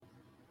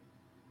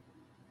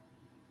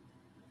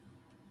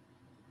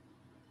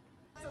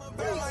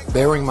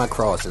Bearing my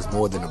cross is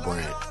more than a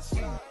brand.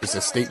 It's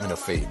a statement of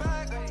faith.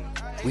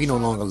 We no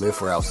longer live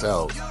for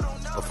ourselves,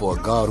 but for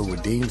a God who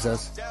redeems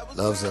us,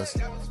 loves us,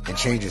 and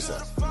changes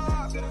us.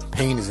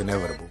 Pain is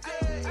inevitable,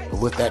 but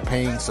with that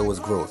pain, so is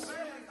growth.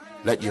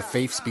 Let your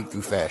faith speak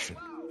through fashion.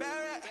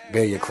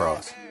 Bear your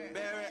cross.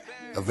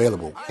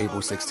 Available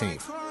April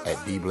 16th at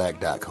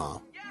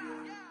dblack.com.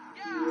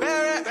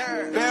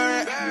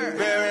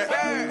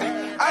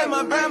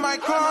 I'ma bear my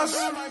cross.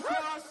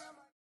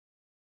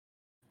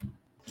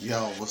 Yo,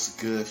 what's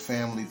good,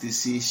 family?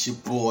 This is your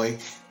boy,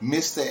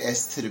 Mr.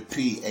 S to the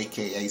P,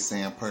 aka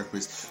Sam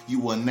Purpose.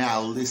 You are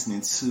now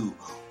listening to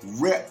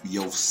Rep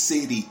Your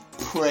City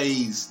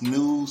Praise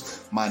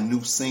News. My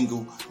new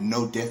single,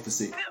 No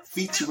Deficit,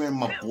 featuring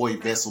my boy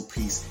Vessel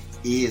Peace,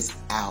 is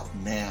out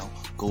now.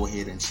 Go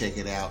ahead and check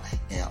it out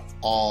in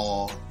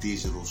all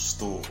digital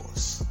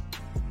stores.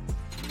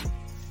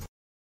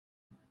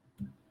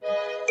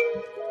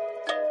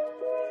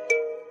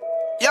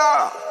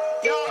 Yeah.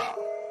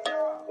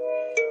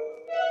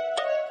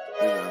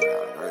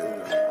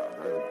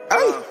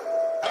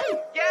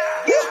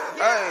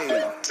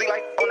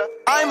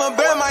 I'ma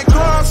bear my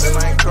cross.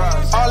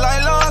 All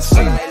I lost,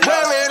 wear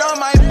it on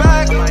my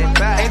back.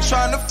 Ain't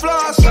tryna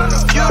floss. You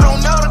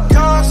don't know the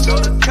cost.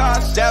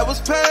 That was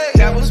paid.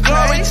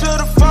 Glory to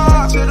the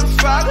Father.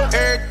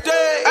 Every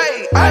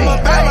day. I'ma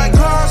bear my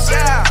cross.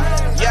 Yeah.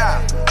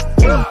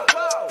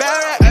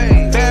 Bear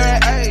it.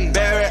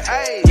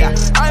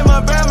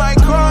 I'ma bear my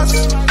cross.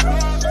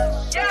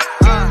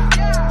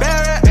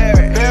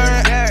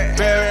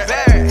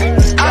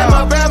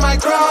 I'ma bear my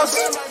cross.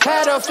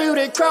 Had a few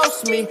that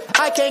crossed me.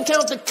 I can't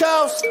count the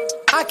cost.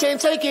 I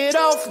can't take it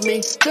off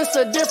me. Just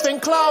a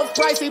different cloth.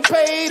 Price he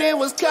paid, it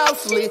was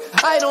costly.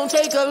 I don't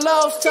take a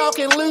loss.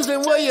 Talking,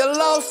 losing where you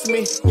lost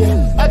me.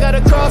 Yeah, I got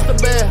a cross to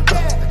bear.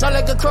 Not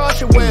like a cross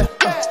you wear.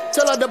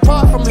 Till I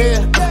depart from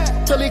here.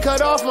 Till he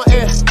cut off my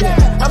ear.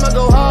 I'ma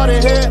go hard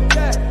in here.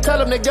 Tell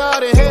him that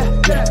God in here.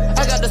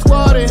 I got the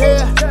squad in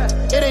here.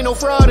 It ain't no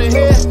fraud in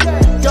here.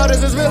 God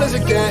is as real as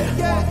it get.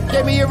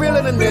 Gave me a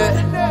realer than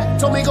that.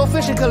 Told me go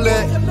fish and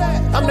collect.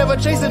 I'm never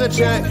chasing a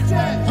check.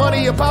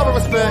 Money, your power,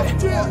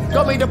 respect.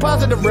 Got me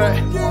deposit the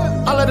bread.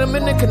 I let him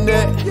in the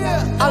connect.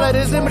 I let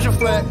his image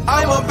reflect.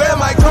 I'ma bear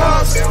my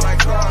cross.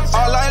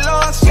 All I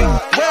lost,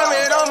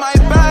 wear it on my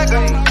back.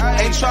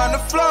 Ain't tryna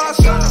floss.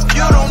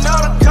 You don't know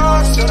the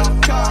cost.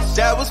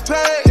 That was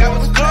paid.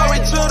 Glory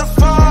to the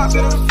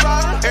Father.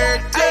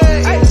 Every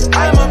day.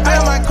 I'ma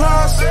bear my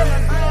cross.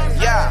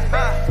 Yeah.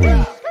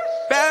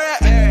 Bear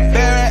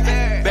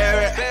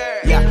it.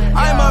 Yeah.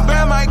 I'ma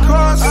bear my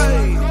cross.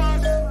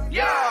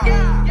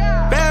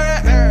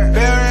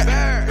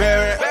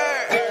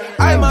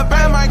 I'ma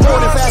bear my cross. More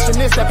than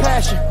fashion, it's that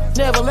passion.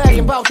 Never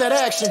lagging about that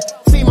action.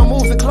 See my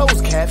moves in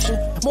closed caption.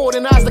 More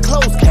than eyes to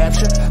closed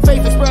caption.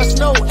 Faith expressed,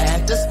 no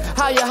actors.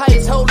 Higher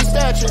heights, holy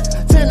stature.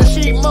 Tender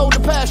sheep, mold the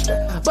pasture.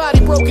 Body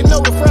broken, know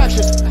the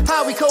fractures.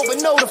 How we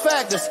coping, know the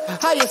factors.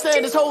 Higher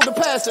standards, hold the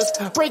pastors.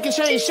 Breaking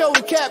chains, show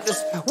the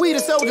captors. We the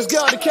soldiers,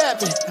 God the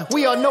captain.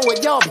 We all know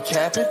it, y'all be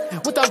capping.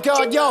 Without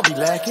God, y'all be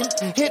lacking.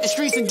 Hit the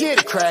streets and get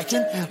it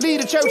cracking.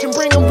 Lead the church and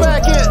bring them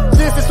back in.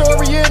 This is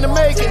story in the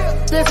making.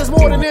 This is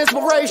more than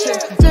inspiration.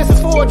 This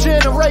is for a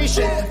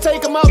generation.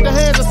 Take them out the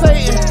hands of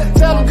Satan.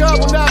 Tell them God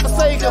will not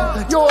forsake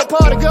them. You're a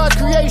part of God's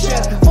creation.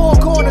 Four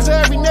corners,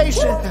 every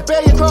nation.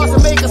 Bear your cross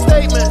and make a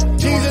statement.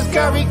 Jesus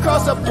carried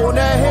cross up on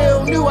that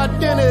hill. New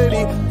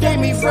identity. Gave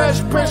me fresh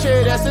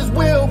pressure. That's his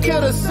will.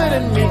 Killed a sin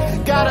in me.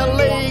 Got a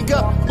leg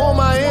up on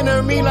my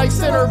enemy like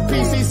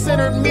centerpiece. He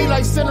centered me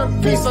like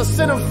centerpiece. A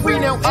center free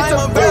now. It's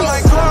I'ma a bear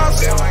my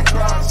cross.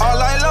 All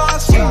I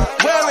lost,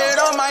 wear it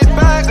on my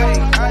back.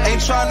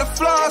 Ain't tryna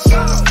floss.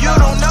 You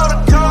don't know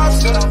the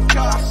cost.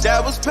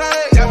 That was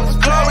paid.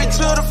 Glory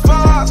to the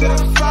Father.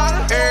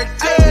 Every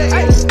day.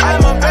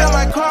 I'ma bear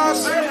my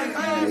cross.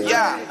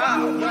 Yeah.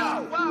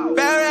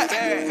 Bear it.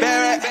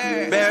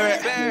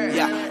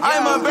 Yeah.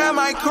 I'ma bear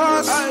my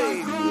cross.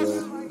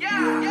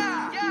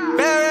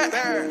 Bear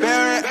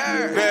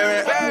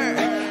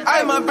it.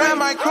 I'ma bear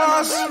my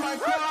cross.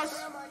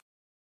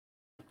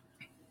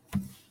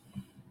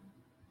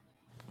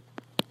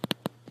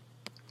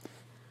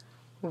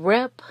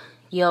 Rep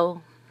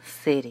your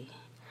city.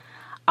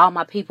 All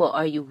my people,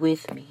 are you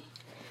with me?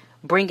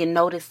 Bringing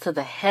notice to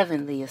the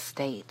heavenly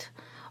estate.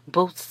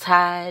 Boots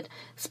tied,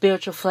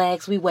 spiritual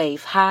flags we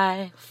wave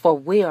high, for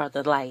we are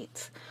the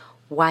light.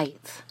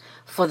 White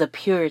for the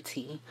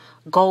purity,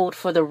 gold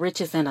for the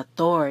riches and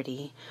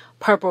authority,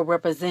 purple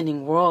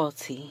representing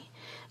royalty.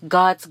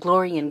 God's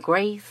glory and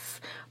grace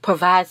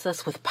provides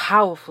us with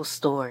powerful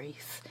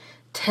stories,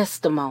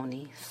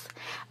 testimonies.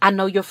 I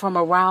know you're from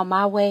around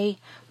my way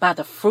by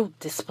the fruit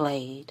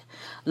displayed.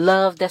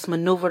 Love that's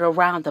maneuvered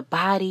around the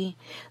body,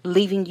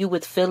 leaving you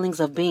with feelings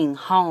of being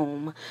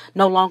home.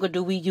 No longer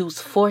do we use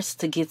force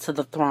to get to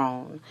the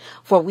throne,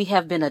 for we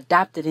have been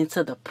adopted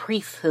into the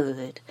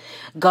priesthood.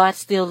 God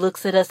still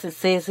looks at us and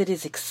says it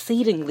is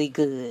exceedingly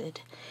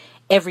good.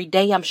 Every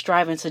day I'm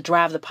striving to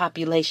drive the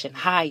population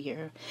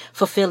higher,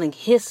 fulfilling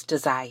His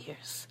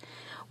desires.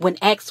 When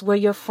asked where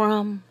you're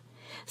from,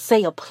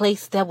 Say a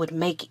place that would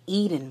make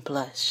Eden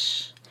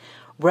blush.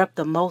 Rep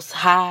the Most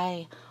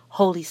High,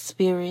 Holy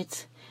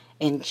Spirit,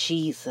 and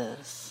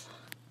Jesus.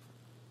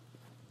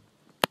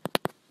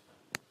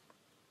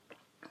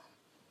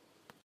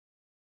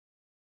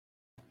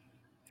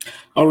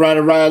 All right,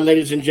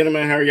 ladies and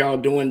gentlemen, how are y'all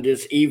doing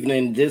this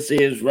evening? This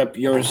is Rep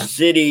Your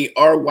City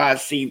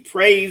RYC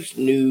Praise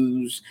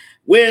News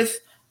with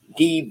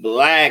D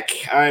Black.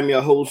 I'm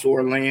your host,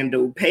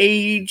 Orlando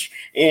Page,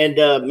 and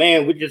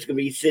man, we're just gonna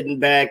be sitting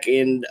back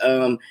and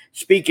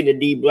speaking to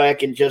D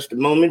Black in just a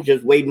moment,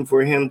 just waiting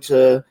for him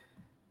to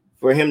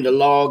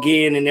log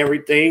in and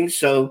everything.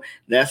 So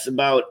that's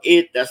about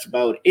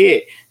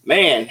it.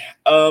 Man,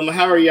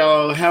 how are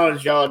y'all? How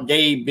has y'all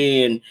day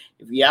been?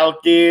 If you're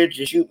out there,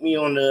 just shoot me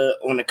on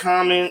the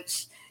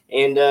comments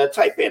and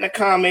type in a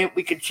comment.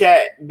 We could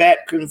chat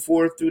back and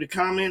forth through the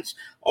comments.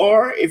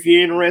 Or if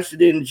you're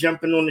interested in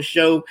jumping on the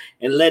show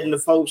and letting the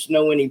folks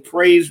know any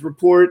praise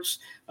reports,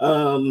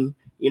 how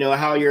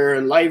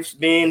your life's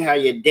been, how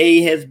your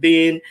day has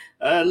been,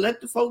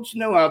 let the folks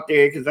know out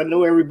there, because I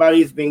know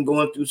everybody's been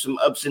going through some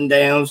ups and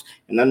downs,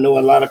 and I know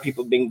a lot of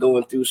people been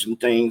going through some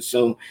things.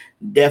 So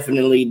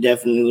definitely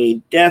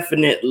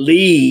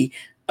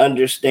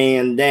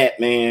understand that,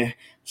 man.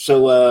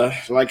 So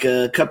like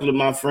a couple of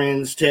my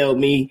friends tell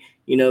me,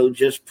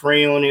 just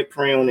pray on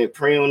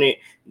it.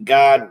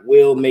 God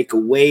will make a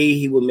way.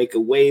 He will make a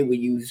way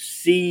when you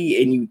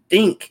see and you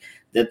think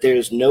that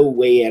there's no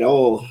way at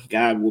all.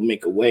 God will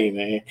make a way,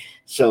 man.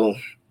 So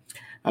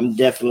I'm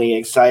definitely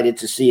excited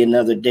to see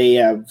another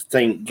day. I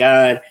thank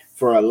God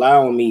for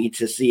allowing me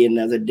to see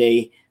another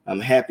day. I'm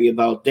happy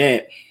about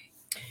that.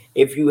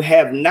 If you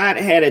have not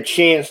had a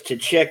chance to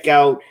check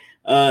out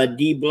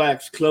D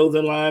Black's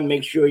clothing line,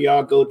 make sure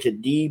y'all go to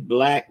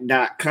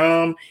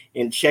dblack.com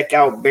and check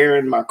out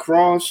Bearing My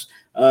Cross.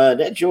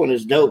 That joint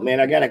is dope, man.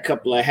 I got a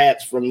couple of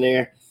hats from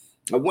there.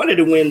 I wanted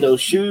to win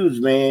those shoes,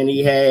 man.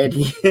 He had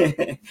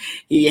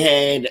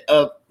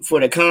up for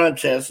the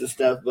contest and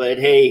stuff, but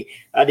hey,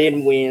 I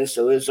didn't win,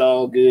 so it's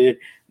all good.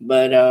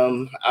 But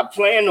I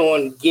plan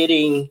on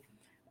getting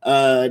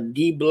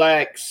D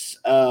Black's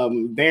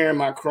Bearing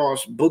My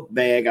Cross book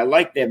bag. I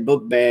like that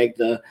book bag,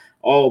 the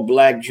all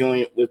black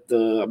joint with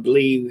the, I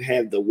believe,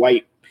 have the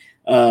white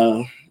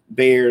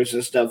bears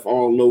and stuff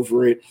all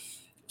over it.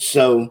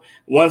 So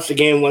once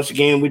again,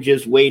 we're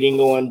just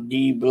waiting on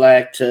D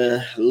Black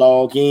to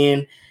log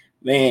in.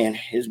 Man,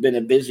 it's been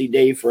a busy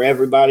day for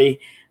everybody.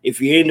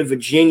 If you're in the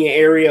Virginia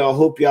area, I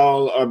hope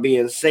y'all are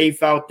being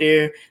safe out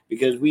there,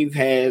 because we've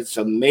had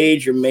some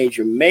major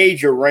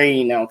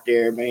rain out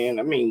there,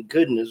 man. I mean,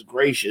 goodness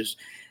gracious.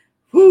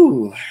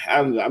 Whew. I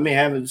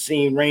haven't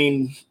seen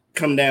rain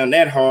come down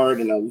that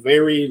hard in a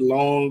very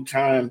long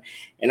time.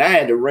 And I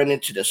had to run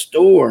into the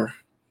store,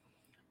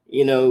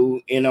 in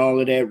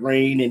all of that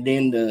rain, and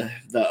then the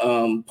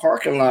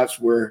parking lots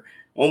were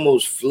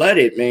almost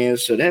flooded, man.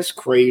 So that's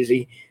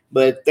crazy.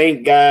 But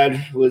thank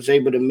God was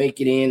able to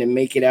make it in and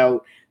make it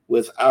out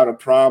without a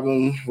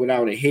problem,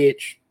 without a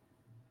hitch.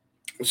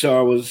 So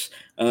I was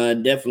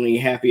definitely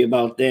happy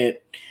about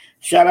that.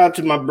 Shout out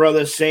to my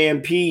brother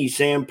Sam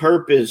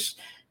Purpose,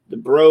 the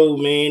bro,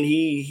 man.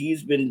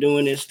 He's been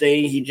doing this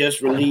thing. He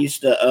just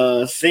released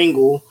a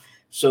single.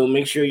 So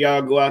make sure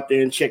y'all go out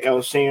there and check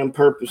out Sam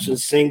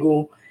Purpose's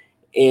single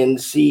and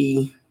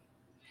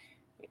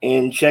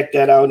check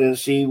that out and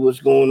see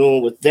what's going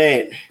on with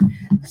that.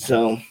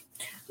 So,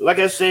 like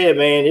I said,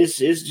 man, it's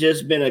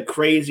just been a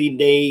crazy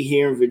day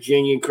here in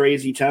Virginia,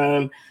 crazy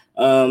time.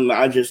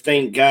 I just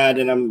thank God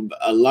that I'm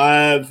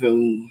alive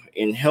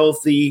and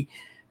healthy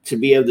to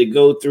be able to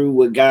go through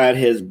what God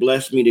has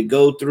blessed me to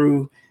go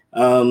through.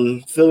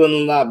 Feeling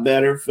a lot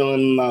better.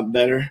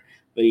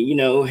 But,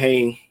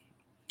 hey,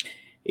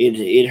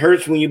 it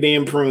hurts when you're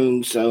being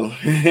pruned, so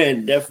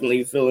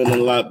definitely feeling a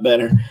lot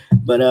better.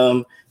 But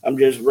I'm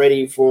just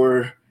ready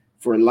for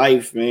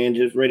life, man.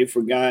 Just ready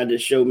for God to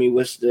show me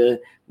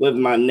what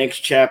my next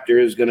chapter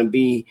is going to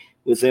be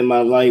within my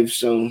life.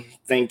 So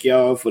thank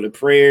y'all for the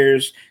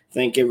prayers.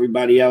 Thank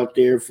everybody out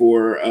there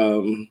for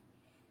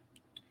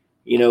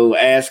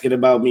asking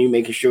about me,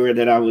 making sure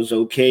that I was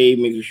okay,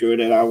 making sure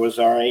that I was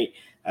all right.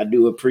 I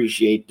do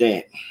appreciate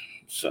that.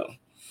 So,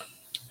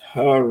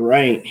 all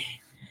right.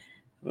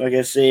 Like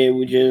I said,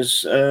 we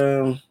just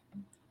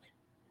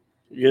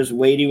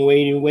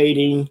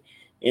waiting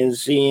and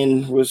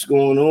seeing what's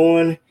going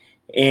on.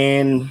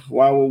 And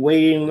while we're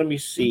waiting, let me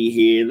see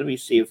here. Let me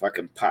see if I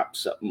can pop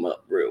something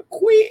up real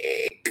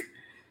quick.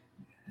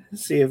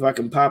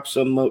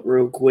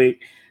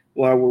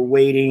 While we're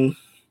waiting.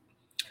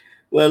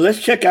 Well,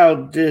 let's check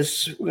out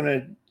this. We're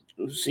gonna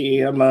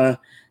see.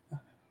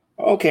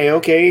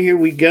 Okay. Here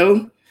we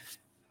go.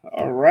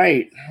 All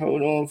right.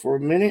 Hold on for a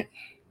minute.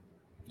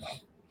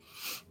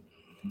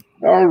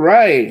 All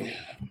right.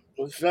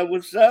 What's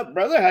up,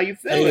 brother? How you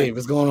feeling? Hey,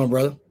 what's going on,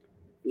 brother?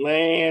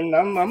 Man,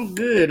 I'm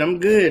good.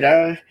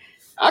 I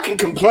I can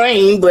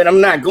complain, but I'm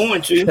not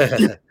going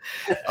to.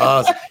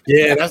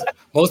 Yeah, that's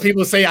most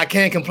people say I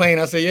can't complain.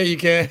 I say, yeah, you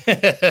can.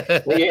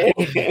 Yeah,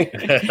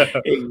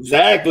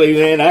 exactly,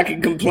 man. I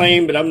can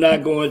complain, but I'm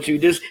not going to.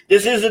 This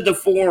isn't the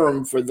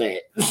forum for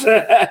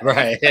that.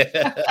 Right.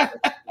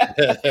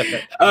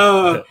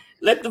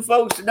 Let the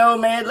folks know,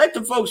 man. Let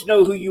the folks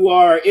know who you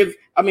are.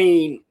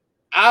 I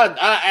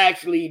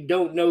actually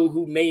don't know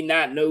who may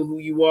not know who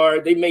you are.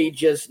 They may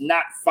just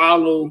not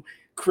follow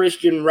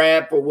Christian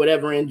rap or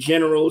whatever in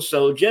general.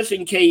 So just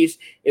in case,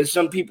 if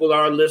some people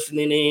are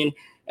listening in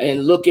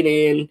and looking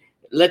in,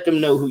 let them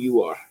know who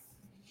you are.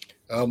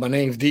 My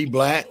name's D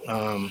Black.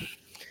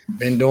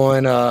 Been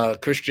doing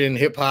Christian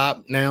hip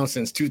hop now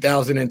since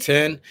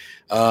 2010.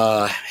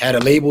 Had a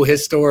label,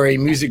 His Story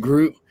Music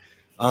Group.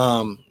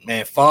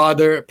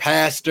 Father,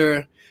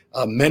 pastor,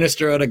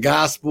 minister of the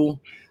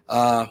gospel.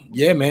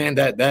 Yeah, man,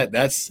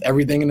 that's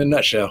everything in a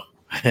nutshell.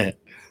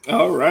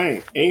 All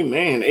right.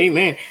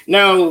 Amen.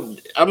 Now,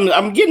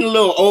 I'm getting a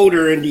little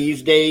older in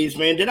these days,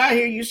 man. Did I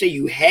hear you say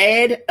you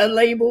had a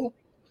label?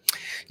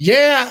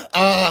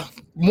 Yeah,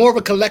 more of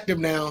a collective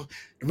now.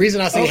 The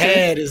reason I say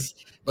had is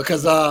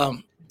because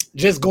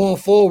just going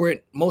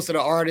forward, most of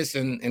the artists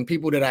and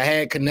people that I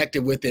had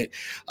connected with it,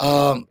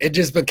 it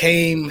just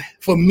became,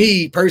 for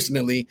me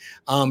personally,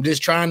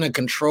 just trying to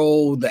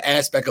control the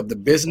aspect of the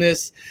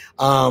business.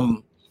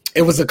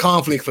 It was a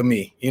conflict for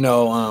me, you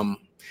know.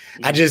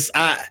 I've just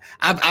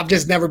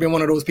never been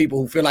one of those people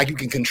who feel like you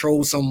can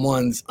control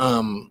someone's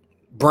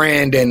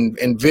brand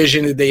and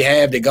vision that they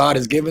have that God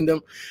has given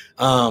them.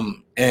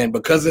 And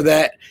because of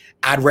that,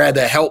 I'd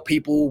rather help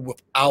people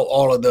without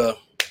all of the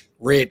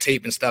red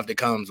tape and stuff that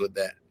comes with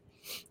that.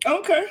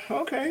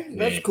 Okay.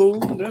 That's cool.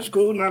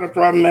 Not a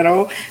problem at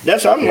all.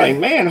 I'm like,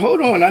 man,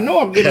 hold on. I know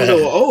I'm getting a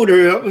little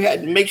older. I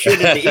had to make sure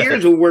that the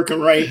ears were working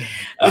right.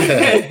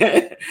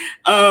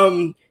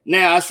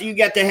 Now I see you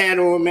got the hat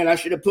on, man. I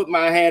should have put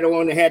my hat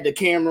on and had the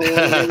camera on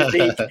and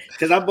everything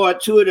because I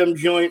bought 2 of them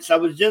joints. I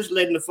was just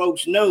letting the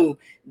folks know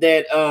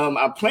that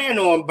I plan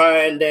on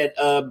buying that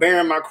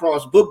Bearing My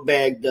Cross book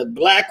bag, the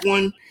black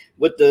one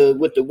with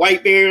the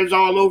white bears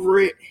all over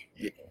it.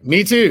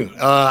 Me too.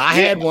 I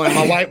had one.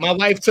 My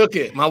wife took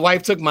it. My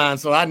wife took mine,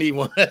 so I need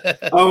one.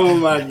 Oh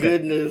my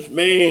goodness,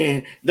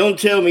 man! Don't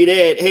tell me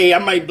that. Hey, I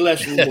might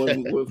bless you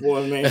with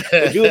one, man.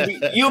 But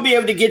you'll be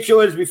able to get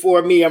yours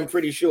before me. I'm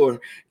pretty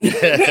sure.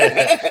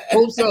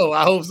 Hope so.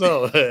 I hope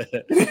so.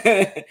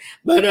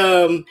 But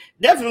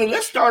definitely,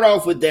 let's start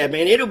off with that,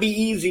 man. It'll be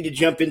easy to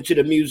jump into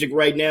the music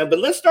right now, but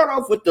let's start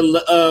off with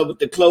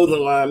the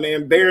clothing line,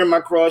 man. Bearing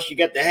My Cross. You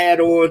got the hat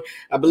on.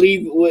 I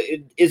believe,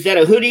 is that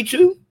a hoodie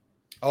too?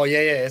 Oh, yeah.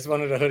 It's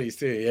one of the hoodies,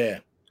 too. Yeah.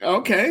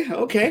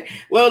 Okay.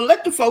 Well,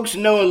 let the folks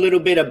know a little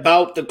bit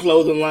about the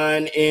clothing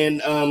line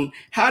and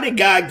how did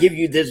God give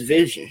you this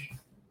vision?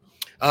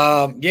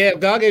 God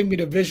gave me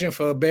the vision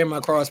for Bear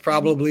My Cross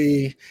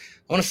probably,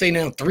 I want to say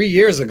now 3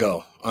 years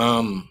ago.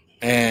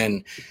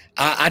 And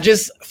I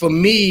just, for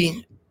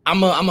me,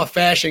 I'm a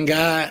fashion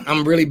guy.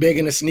 I'm really big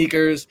into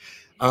sneakers.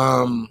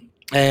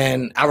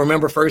 And I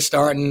remember first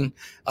starting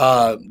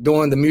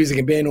doing the music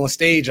and being on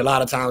stage. A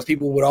lot of times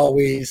people would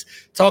always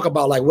talk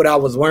about like what I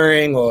was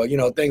wearing or, you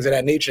know, things of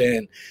that nature.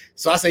 And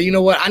so I said, you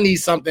know what, I need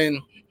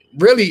something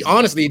really,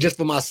 honestly, just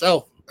for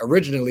myself.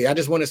 Originally, I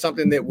just wanted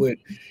something that would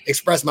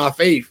express my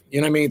faith,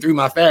 you know what I mean, through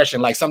my fashion,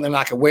 like something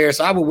I could wear.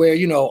 So I would wear,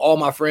 you know, all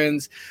my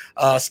friends'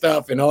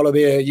 stuff and all of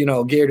their, you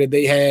know, gear that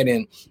they had.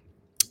 And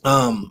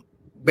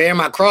Bear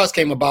My Cross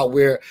came about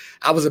where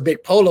I was a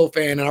big Polo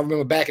fan, and I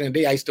remember back in the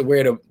day I used to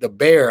wear the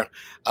bear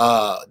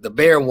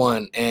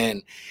one,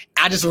 and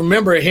I just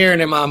remember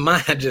hearing in my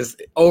mind just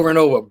over and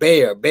over,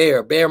 Bear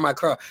My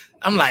Cross.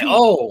 I'm like,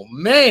 oh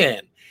man,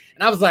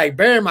 and I was like,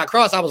 Bearing My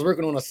Cross. I was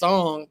working on a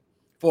song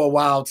for a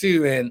while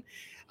too, and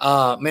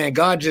man,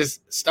 God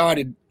just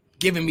started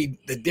giving me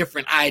the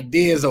different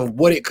ideas of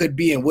what it could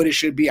be and what it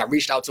should be. I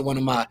reached out to one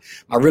of my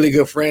really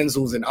good friends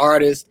who's an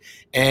artist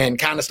and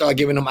kind of started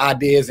giving him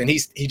ideas, and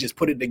he just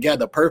put it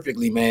together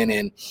perfectly, man.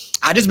 And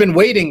I just been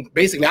waiting.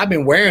 Basically, I've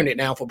been wearing it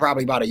now for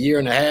probably about 1.5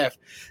 years,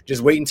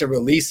 just waiting to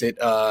release it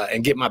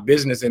and get my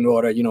business in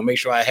order, you know, make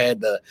sure I had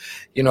the,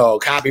 you know,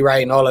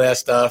 copyright and all of that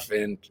stuff,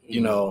 and,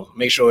 you know,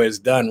 make sure it's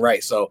done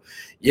right. So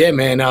yeah,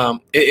 man,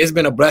 it's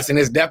been a blessing.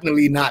 It's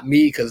definitely not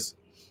me, because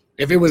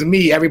if it was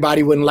me,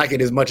 everybody wouldn't like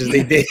it as much as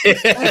they did.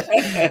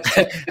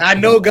 I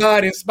know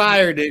God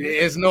inspired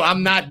it.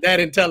 I'm not that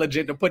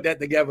intelligent to put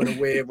that together the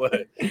way it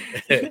was.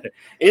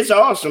 It's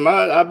awesome.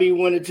 I'll be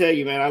one to tell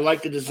you, man. I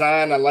like the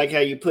design. I like how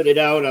you put it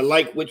out. I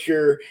like what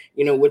you're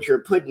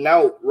putting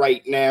out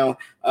right now.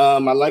 I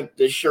like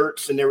the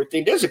shirts and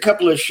everything. There's a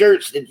couple of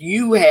shirts that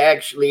you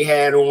actually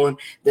had on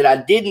that I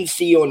didn't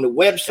see on the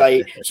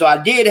website. So I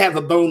did have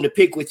a bone to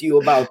pick with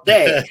you about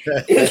that.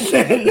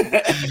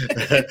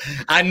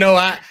 I know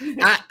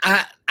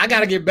I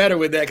got to get better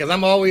with that, because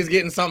I'm always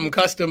getting something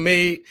custom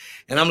made.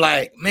 And I'm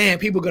like, man,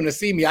 people are going to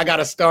see me. I got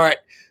to start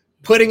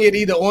putting it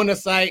either on the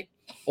site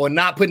or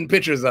not putting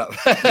pictures up.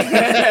 One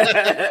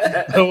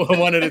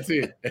of the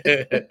two.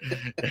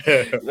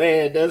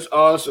 Man, that's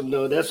awesome,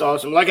 though. That's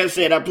awesome. Like I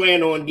said, I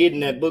plan on getting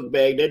that book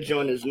bag. That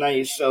joint is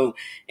nice. So,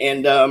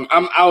 and I'm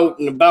out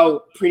and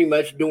about pretty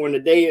much during the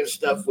day and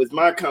stuff with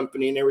my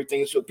company and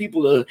everything. So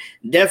people will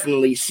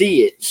definitely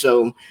see it.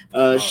 So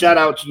shout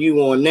out to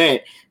you on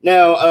that.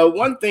 Now,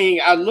 one thing,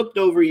 I looked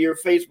over your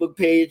Facebook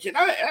page,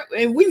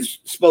 and we've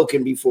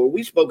spoken before.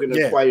 We've spoken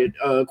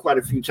quite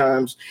a few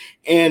times,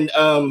 and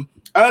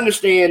I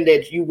understand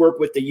that you work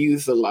with the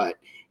youth a lot,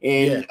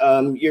 and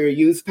you're a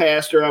youth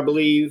pastor, I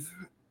believe,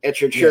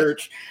 at your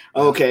church.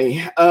 Yeah.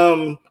 Okay.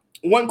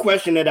 One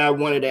question that I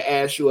wanted to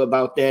ask you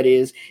about that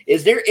is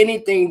there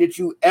anything that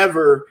you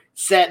ever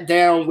sat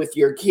down with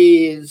your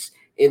kids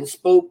and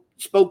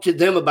spoke to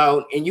them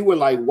about, and you were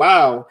like,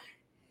 wow,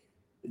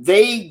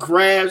 they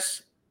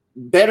grasp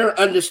better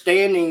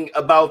understanding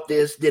about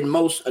this than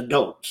most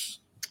adults?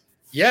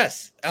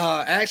 Yes.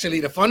 Actually,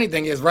 the funny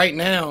thing is right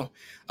now,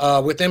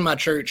 within my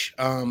church,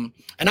 and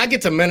I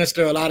get to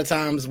minister a lot of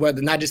times,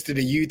 whether not just to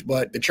the youth,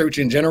 but the church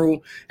in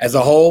general as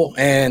a whole.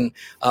 And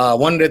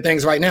one of the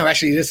things right now,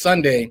 actually this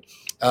Sunday,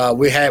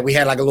 we had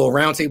like a little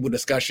roundtable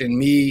discussion,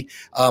 me,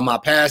 my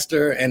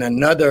pastor, and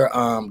another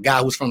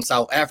guy who's from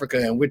South Africa,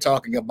 and we're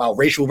talking about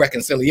racial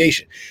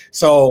reconciliation.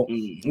 So,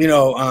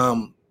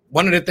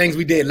 one of the things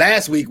we did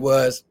last week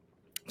was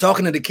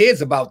talking to the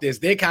kids about this.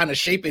 They're kind of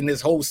shaping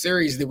this whole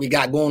series that we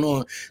got going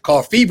on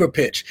called Fever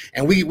Pitch.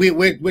 And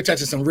we're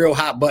touching some real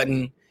hot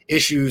button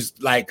issues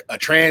like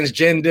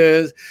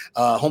transgenders,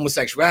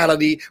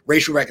 homosexuality,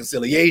 racial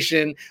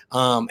reconciliation.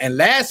 And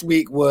last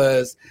week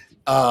was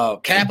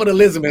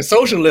capitalism and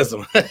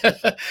socialism,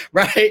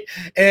 right?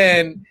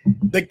 And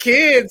the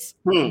kids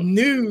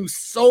knew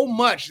so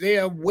much. They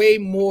are way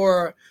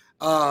more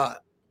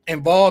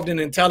involved and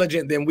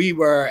intelligent than we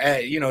were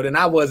than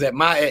I was at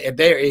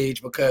their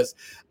age, because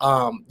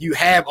you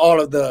have all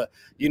of the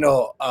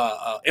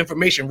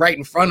information right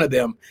in front of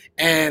them,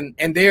 and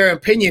they're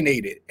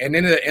opinionated. And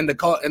in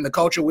the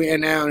culture we're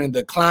in now, and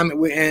the climate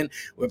we're in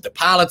with the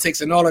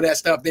politics and all of that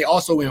stuff, they're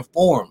also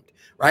informed,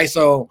 right?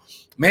 So,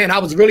 man, I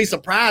was really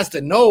surprised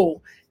to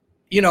know,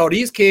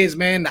 these kids,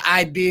 man, the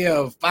idea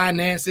of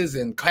finances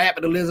and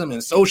capitalism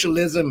and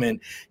socialism, and,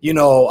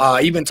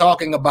 even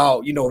talking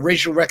about,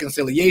 racial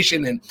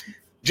reconciliation, and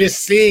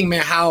just seeing,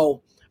 man,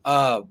 how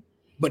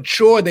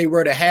mature they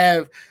were to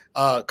have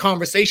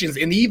conversations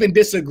and even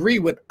disagree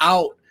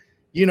without,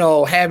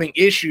 having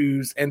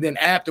issues. And then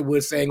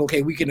afterwards saying,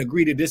 okay, we can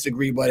agree to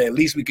disagree, but at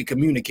least we could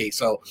communicate.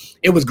 So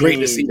it was great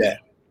to see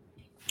that.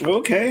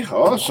 Okay,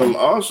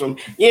 awesome.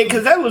 Yeah,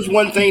 because that was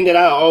one thing that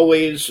I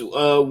always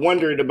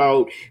wondered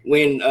about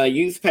when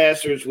youth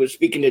pastors were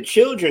speaking to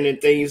children and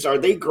things. Are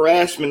they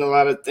grasping a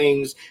lot of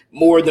things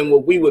more than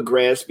what we would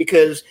grasp?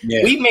 Because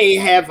we may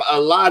have a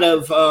lot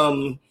of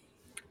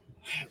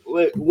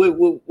what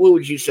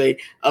would you say?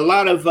 A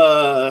lot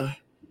of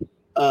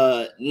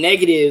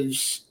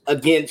negatives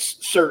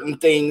against certain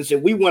things,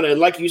 and we want to,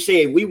 like you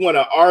said, we want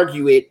to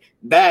argue it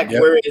back,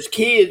 whereas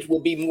kids will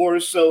be more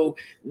so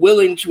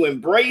willing to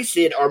embrace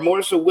it, or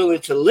more so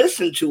willing to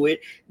listen to it,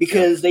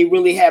 because they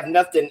really have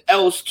nothing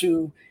else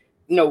to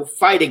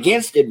fight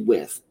against it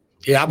with.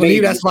 I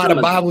believe that's why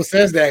the Bible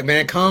says that,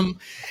 man. Come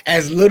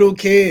as little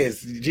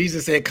kids.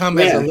 Jesus said, come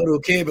as a little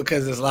kid,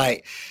 because it's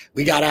like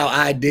we got our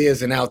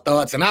ideas and our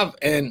thoughts. And I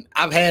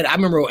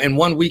remember in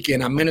one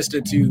weekend I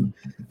ministered to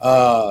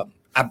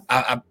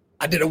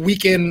I did a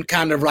weekend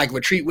kind of like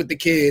retreat with the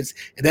kids,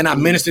 and then I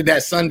ministered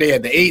that Sunday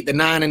at the 8, the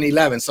 9, and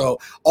 11. So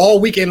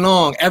all weekend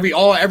long,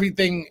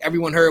 everything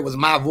everyone heard was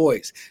my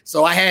voice.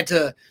 So I had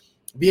to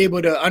be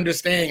able to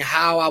understand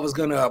how I was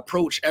going to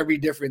approach every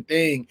different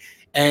thing.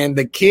 And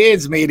the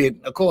kids made it,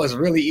 of course,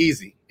 really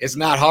easy. It's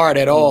not hard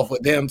at all for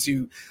them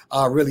to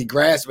really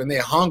grasp, and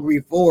they're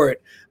hungry for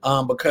it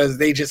because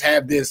they just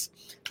have this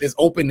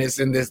openness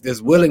and this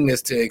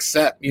willingness to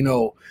accept,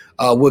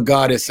 what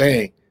God is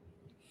saying.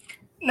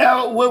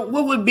 Now, what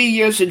would be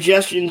your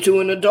suggestion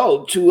to an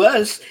adult, to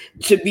us,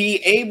 to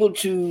be able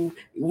to,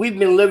 we've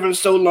been living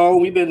so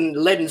long, we've been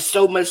letting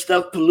so much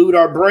stuff pollute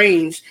our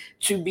brains,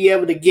 to be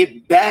able to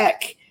get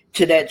back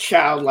to that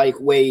childlike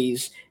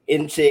ways,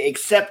 into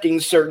accepting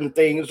certain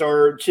things,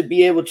 or to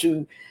be able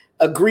to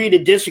agree to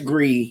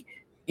disagree,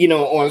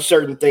 on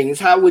certain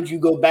things? How would you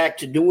go back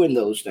to doing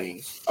those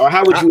things? Or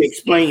how would you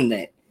explain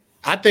that?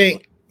 I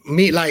think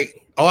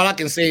all I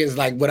can say is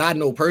what I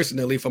know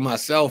personally for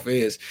myself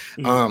is,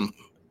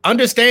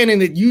 understanding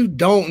that you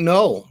don't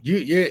know.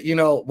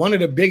 One of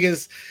the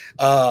biggest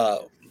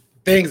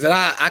things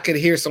that I could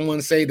hear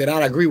someone say that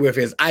I'd agree with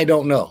is, I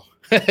don't know.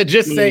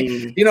 Just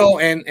say,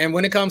 and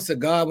when it comes to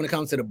God, when it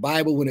comes to the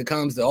Bible, when it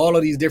comes to all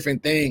of these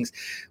different things,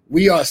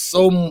 we are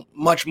so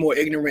much more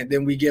ignorant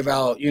than we give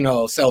our,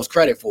 selves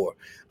credit for.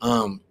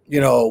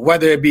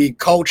 Whether it be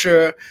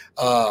culture,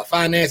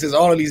 finances,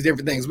 all of these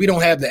different things, we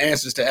don't have the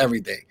answers to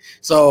everything.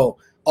 So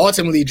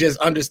ultimately, just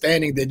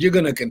understanding that you're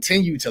going to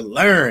continue to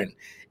learn.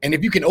 And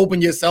if you can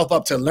open yourself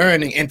up to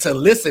learning and to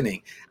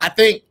listening, I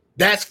think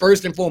that's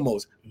first and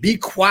foremost. Be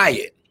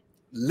quiet,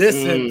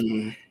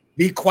 listen,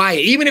 be quiet.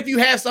 Even if you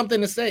have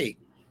something to say,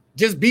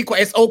 just be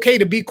quiet. It's okay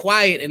to be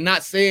quiet and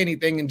not say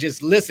anything and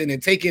just listen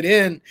and take it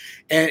in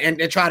and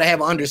try to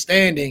have an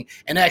understanding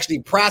and actually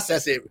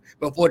process it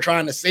before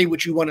trying to say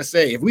what you want to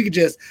say. If we could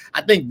just,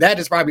 I think that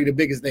is probably the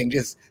biggest thing,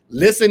 just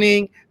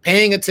listening,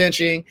 paying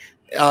attention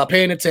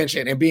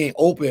and being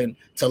open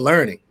to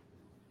learning.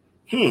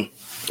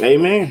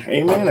 Amen.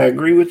 I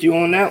agree with you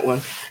on that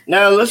one.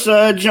 Now let's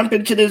jump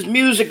into this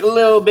music a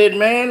little bit,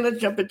 man. Let's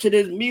jump into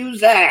this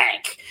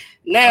music.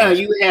 Now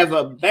you have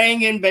a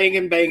banging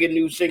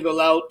new single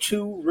out,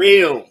 Too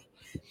Real.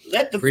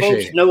 Let the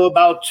folks know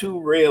about Too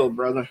Real,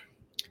 brother.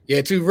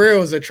 Yeah, Too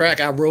Real is a track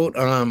I wrote.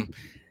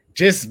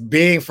 Just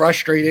being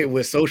frustrated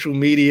with social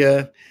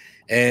media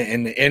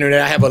and the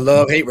internet. I have a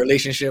love-hate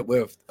relationship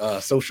with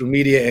social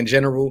media in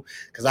general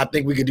because I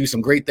think we could do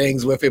some great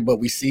things with it, but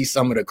we see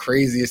some of the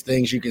craziest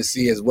things you can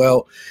see as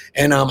well.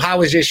 And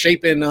how it's just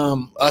shaping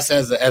us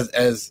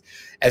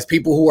as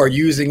people who are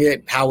using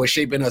it, how it's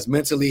shaping us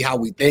mentally, how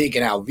we think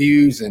and our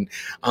views. And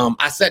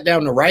I sat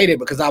down to write it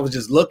because I was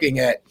just looking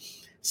at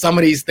some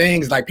of these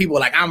things, like people are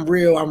like, I'm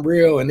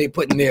real, and they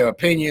put in their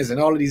opinions and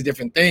all of these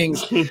different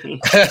things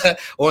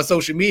on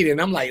social media.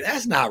 And I'm like,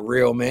 that's not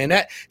real, man.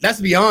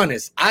 Let's be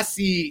honest. I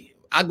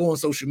go on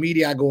social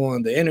media, I go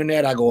on the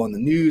internet, I go on the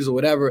news or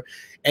whatever,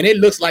 and it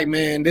looks like,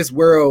 man, this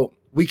world,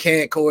 we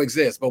can't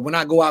coexist. But when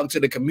I go out into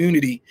the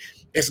community,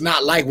 it's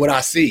not like what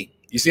I see.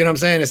 You see what I'm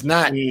saying? It's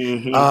not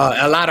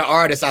a lot of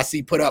artists I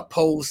see put up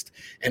posts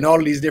and all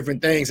of these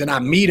different things, and I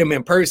meet them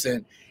in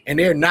person, and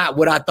they're not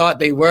what I thought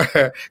they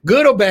were,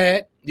 good or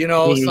bad. You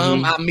know,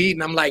 some I meet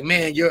and I'm like,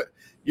 man, you're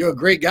a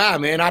great guy,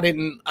 man. I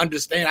didn't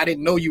understand. I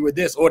didn't know you were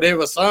this. Or there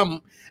was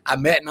some I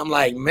met and I'm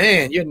like,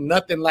 man, you're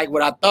nothing like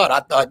what I thought. I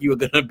thought you were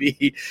going to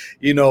be,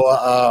 you know,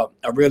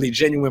 a really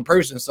genuine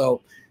person.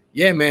 So,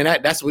 yeah, man,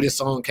 that's where this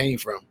song came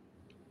from.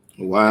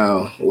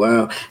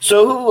 Wow.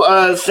 So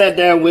who sat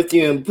down with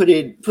you and put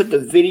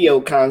the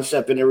video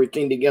concept and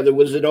everything together?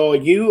 Was it all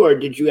you or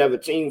did you have a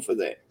team for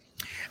that?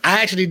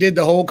 I actually did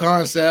the whole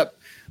concept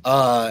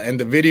and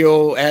the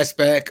video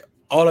aspect.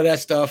 All of that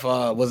stuff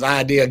was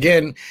idea.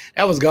 Again,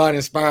 that was God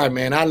inspired,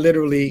 man. I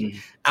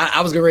literally, I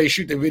was getting ready to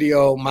shoot the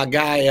video. My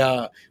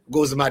guy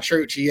goes to my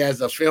church. He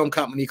has a film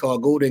company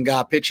called Golden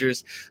God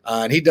Pictures,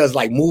 and he does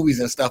like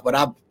movies and stuff. But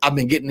I've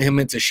been getting him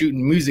into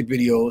shooting music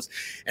videos.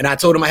 And I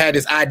told him I had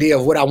this idea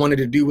of what I wanted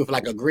to do with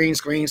like a green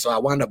screen. So I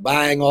wound up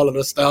buying all of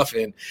the stuff.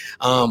 And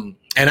I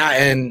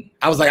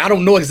was like, I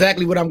don't know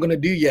exactly what I'm gonna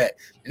do yet.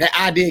 And that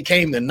idea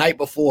came the night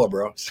before,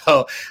 bro.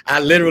 So I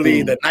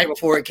literally, the night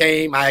before it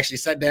came, I actually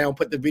sat down,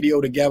 put the video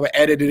together,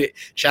 edited it,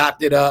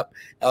 chopped it up,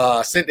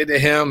 sent it to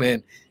him,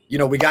 and you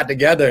know, we got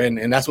together,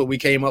 and that's what we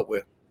came up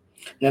with.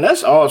 Now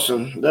that's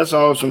awesome. That's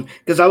awesome.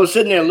 Because I was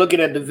sitting there looking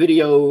at the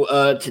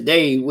video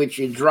today, which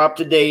it dropped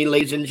today,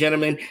 ladies and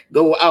gentlemen.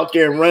 Go out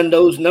there and run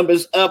those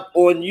numbers up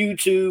on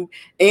YouTube.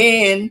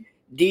 And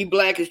D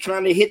Black is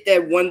trying to hit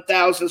that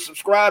 1,000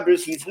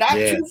 subscribers. He's not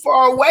too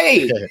far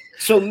away.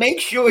 So make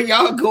sure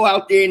y'all go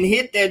out there and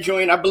hit that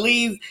joint. I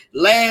believe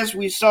last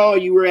we saw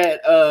you were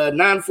at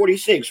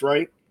 946,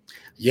 right?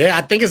 Yeah,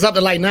 I think it's up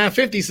to like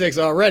 956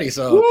 already.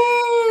 So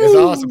it's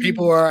awesome.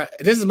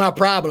 This is my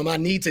problem. I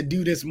need to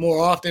do this more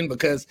often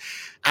because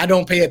I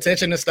don't pay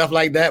attention to stuff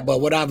like that.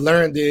 But what I've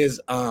learned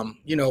is,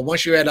 you know,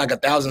 once you're at like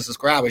 1,000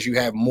 subscribers, you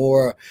have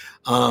more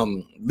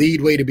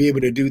leadway to be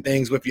able to do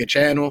things with your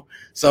channel.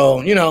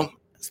 So, you know,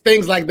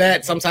 things like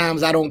that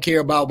sometimes I don't care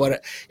about,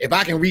 but if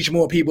I can reach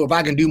more people, if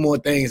I can do more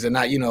things, and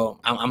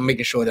I'm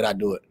making sure that I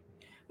do it.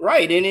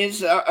 Right, and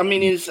it's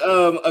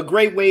a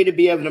great way to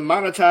be able to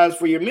monetize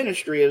for your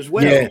ministry as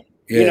well. Yeah.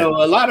 You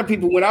know, a lot of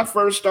people, when I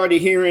first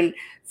started hearing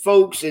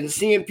folks and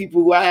seeing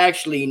people who I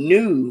actually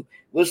knew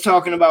was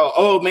talking about,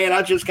 oh man,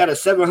 I just got a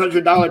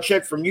 $700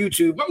 check from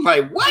YouTube. I'm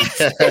like, what?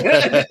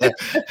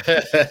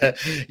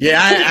 Yeah,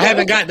 I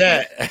haven't got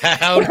that.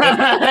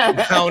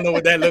 I don't know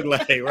what that looked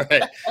like,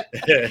 right?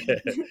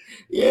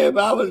 Yeah,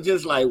 but I was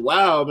just like,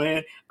 wow,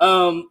 man.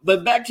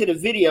 But back to the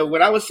video.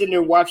 When I was sitting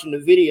there watching the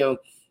video,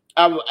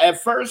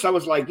 at first I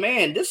was like,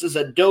 man, this is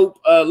a dope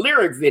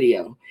lyric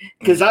video.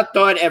 Because I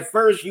thought at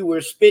first you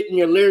were spitting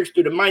your lyrics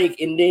through the mic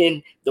and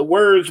then the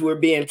words were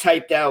being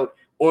typed out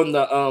on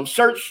the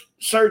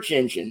search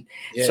engine.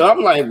 Yeah. So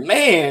I'm like,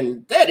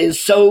 man, that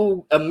is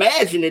so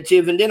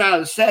imaginative. And then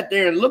I sat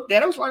there and looked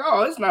at it. I was like,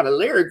 oh, it's not a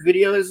lyric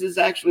video. This is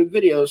actually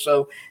video.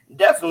 So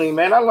definitely,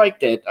 man, I like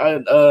that.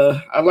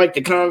 I like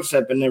the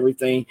concept and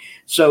everything.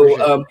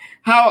 So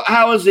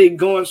how is it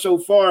going so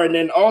far? And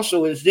then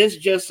also, is this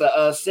just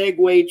a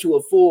segue to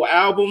a full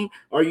album?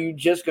 Or are you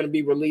just going to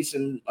be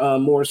releasing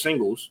more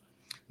singles?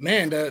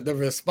 Man, the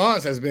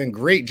response has been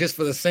great just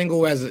for the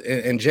single as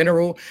in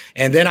general.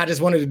 And then I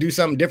just wanted to do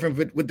something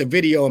different with the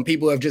video. And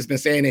people have just been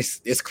saying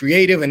it's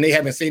creative and they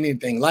haven't seen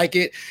anything like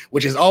it,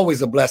 which is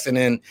always a blessing.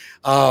 And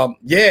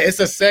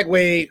it's a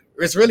segue.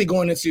 It's really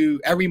going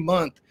into every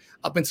month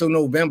up until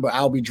November.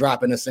 I'll be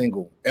dropping a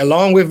single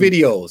along with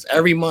videos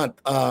every month.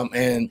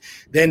 And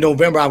then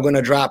November, I'm going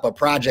to drop a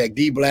project,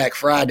 D Black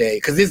Friday,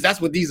 because that's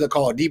what these are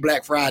called, D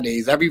Black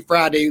Fridays, every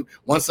Friday,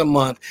 once a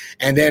month.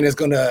 And then it's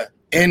going to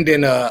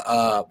ending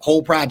a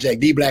whole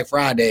project, D Black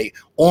Friday.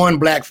 On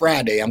Black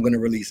Friday, I'm going to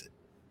release it.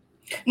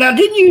 Now,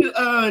 did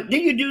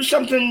you do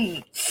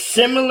something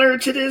similar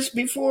to this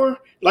before,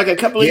 like a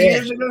couple of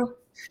years ago?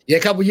 Yeah,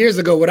 a couple of years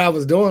ago, what I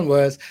was doing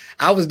was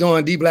I was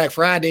doing D Black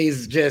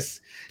Fridays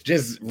just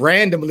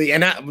randomly,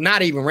 and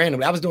not even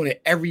randomly. I was doing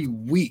it every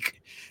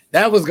week.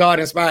 That was God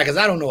inspired, because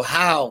I don't know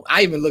how.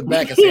 I even look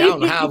back and say I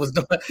don't know how I was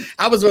doing.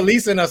 I was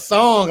releasing a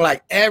song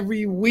like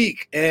every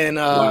week, and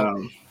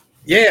wow.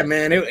 Yeah,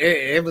 man,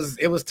 it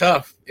was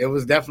tough. It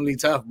was definitely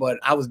tough, but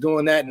I was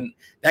doing that, and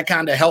that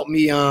kind of helped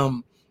me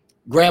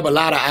grab a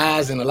lot of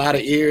eyes and a lot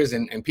of ears,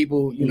 and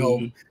people, you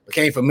know,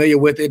 became familiar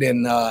with it.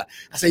 And I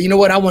said, you know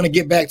what, I want to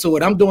get back to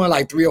it. I'm doing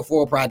like 3 or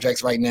 4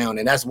 projects right now,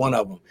 and that's one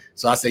of them.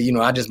 So I said, you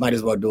know, I just might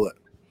as well do it.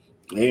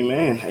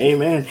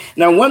 Amen.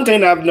 Now, one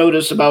thing I've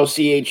noticed about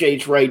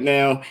CHH right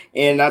now,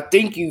 and I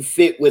think you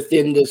fit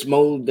within this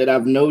mold that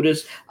I've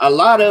noticed, a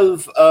lot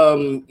of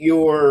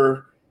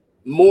your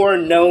more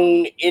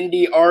known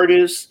indie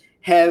artists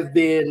have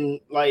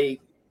been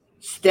like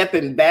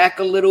stepping back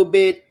a little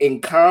bit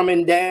and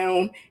calming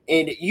down,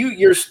 and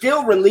you're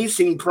still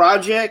releasing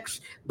projects,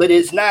 but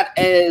it's not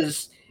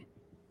as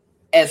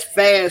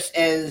fast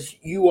as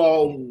you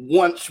all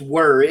once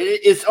were.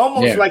 It's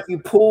almost like you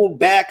pulled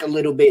back a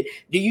little bit.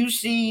 Do you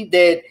see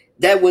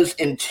that was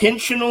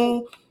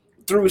intentional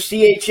through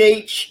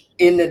CHH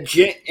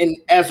in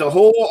as a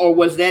whole, or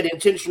was that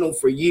intentional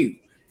for you?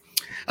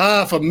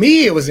 For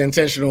me, it was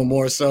intentional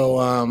more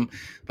so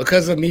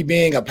because of me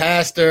being a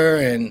pastor,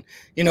 and,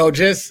 you know,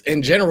 just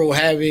in general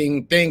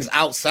having things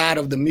outside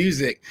of the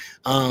music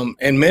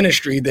and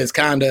ministry that's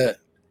kind of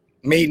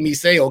made me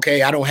say,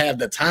 okay, I don't have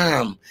the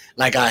time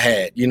like I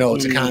had, you know,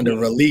 to kind of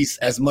release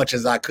as much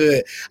as I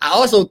could. I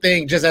also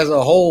think just as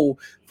a whole,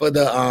 for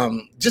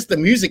the just the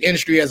music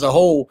industry as a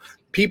whole,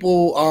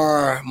 people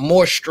are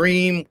more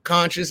stream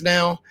conscious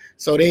now.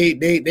 So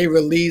they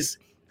release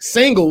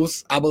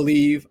singles, I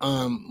believe,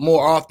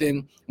 more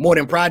often, more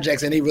than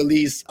projects, and they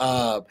release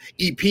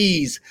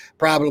EPs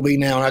probably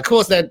now. And of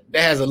course, that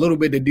has a little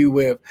bit to do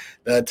with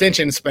the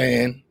attention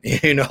span,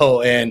 you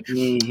know, and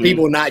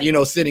people not, you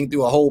know, sitting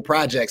through a whole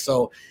project.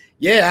 So,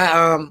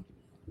 yeah,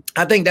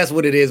 I think that's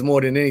what it is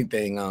more than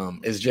anything.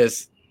 It's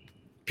just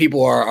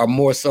people are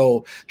more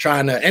so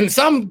trying to, and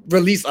some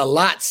release a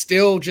lot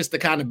still just to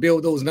kind of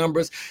build those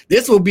numbers.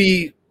 This will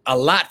be a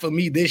lot for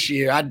me this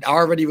year. I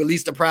already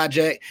released a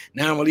project.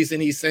 Now I'm releasing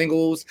these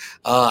singles.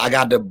 I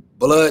got the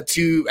Blood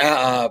 2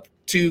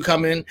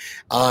 coming,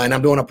 and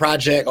I'm doing a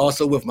project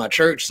also with my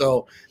church.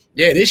 So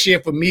yeah, this year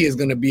for me is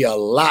going to be a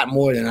lot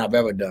more than I've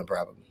ever done,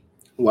 probably.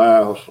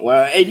 Wow.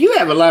 And you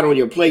have a lot on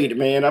your plate,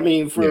 man. I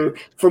mean, for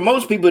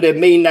most people that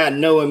may not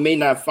know and may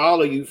not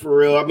follow you for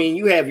real, I mean,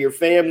 you have your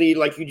family,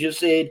 like you just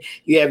said,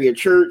 you have your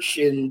church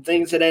and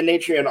things of that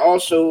nature. And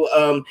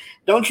also,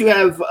 don't you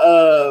have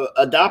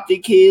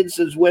adopted kids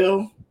as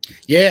well?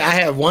 Yeah, I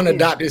have one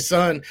adopted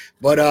son,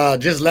 but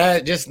just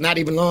not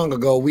even long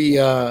ago, we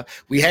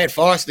had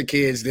foster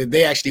kids that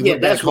they actually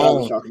went back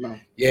home.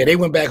 Yeah, they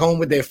went back home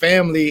with their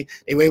family.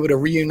 They were able to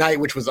reunite,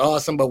 which was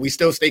awesome, but we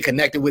still stay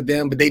connected with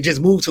them. But they just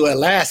moved to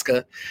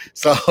Alaska.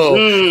 So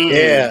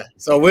yeah.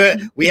 So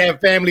we have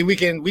family.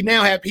 We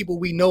now have people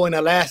we know in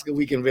Alaska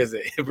we can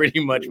visit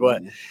pretty much.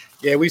 But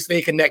yeah, we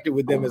stay connected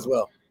with them as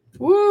well.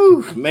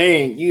 Woo,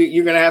 man,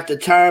 you're gonna have to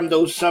time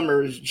those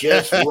summers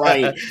just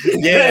right.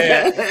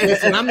 Yeah,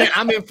 listen,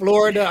 I'm in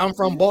Florida. I'm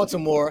from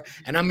Baltimore,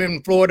 and I'm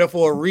in Florida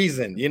for a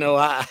reason. You know,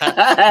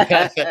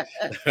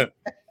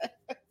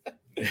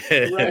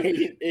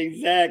 Right,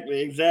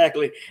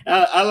 exactly.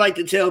 I like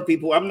to tell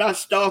people I'm not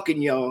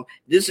stalking y'all.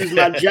 This is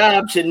my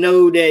job to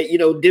know that, you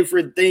know,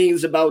 different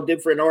things about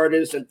different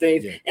artists and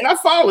things. Yeah. And I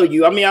follow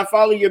you. I mean, I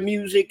follow your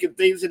music and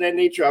things of that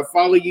nature. I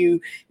follow you,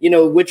 you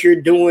know, what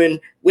you're doing,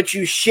 what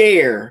you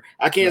share.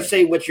 I can't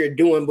say what you're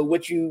doing, but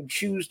what you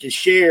choose to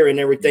share and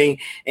everything.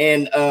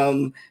 And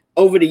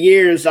over the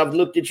years, I've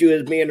looked at you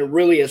as being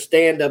a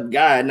stand-up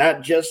guy,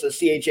 not just a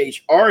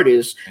CHH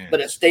artist,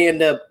 but a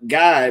stand-up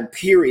guy,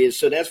 period.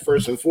 So that's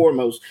first and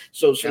foremost.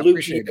 So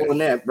salute you on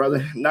that,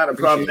 brother. Not a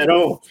problem at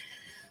all.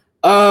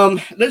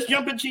 Let's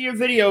jump into your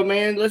video,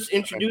 man. Let's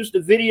introduce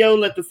the video.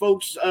 Let the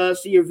folks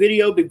see your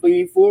video. But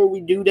before we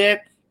do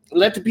that,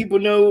 let the people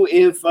know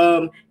if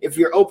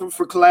you're open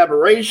for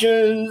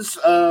collaborations,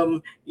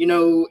 you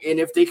know,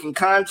 and if they can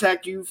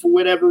contact you for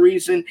whatever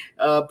reason,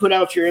 put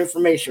out your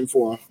information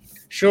for them.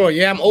 Sure.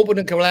 Yeah, I'm open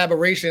to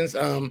collaborations.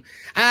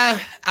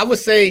 I would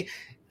say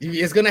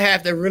it's gonna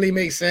have to really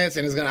make sense,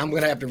 and I'm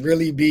gonna have to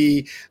really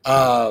be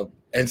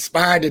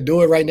inspired to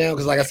do it right now,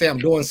 because like I said, I'm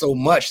doing so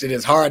much that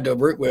it's hard to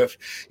work with,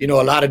 you know,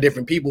 a lot of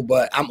different people.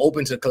 But I'm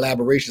open to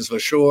collaborations for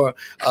sure.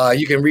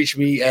 You can reach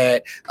me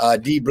at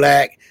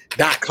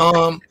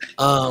dblack.com.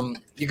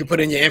 You can put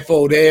in your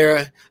info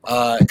there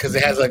because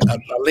it has a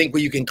link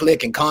where you can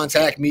click and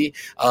contact me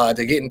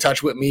to get in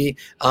touch with me.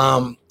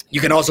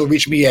 You can also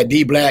reach me at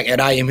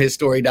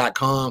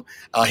dblack@IamHisstory.com.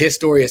 His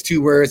story is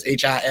 2 words,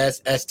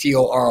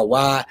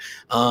 HISSTORY.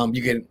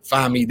 You can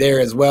find me there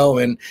as well.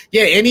 And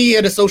yeah, any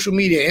of the social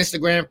media,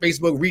 Instagram,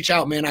 Facebook, reach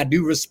out, man. I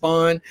do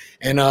respond,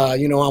 and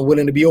I'm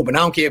willing to be open. I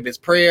don't care if it's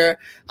prayer.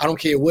 I don't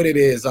care what it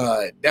is.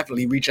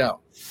 Definitely reach out.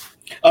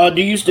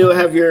 Do you still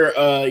have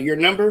your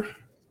number?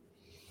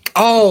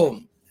 Oh,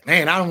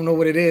 man, I don't know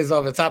what it is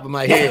off the top of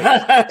my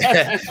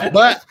head,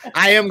 but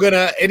I am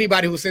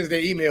anybody who sends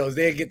their emails,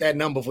 they'll get that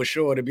number for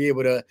sure to be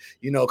able to,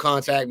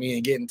 contact me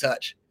and get in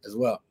touch as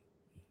well.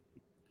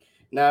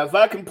 Now, if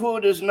I can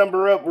pull this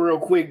number up real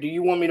quick, do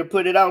you want me to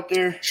put it out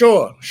there?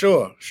 Sure.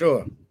 Let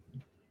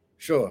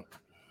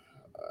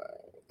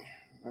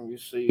me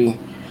see.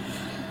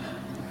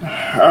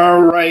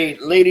 All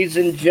right, ladies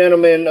and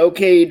gentlemen.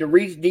 Okay, to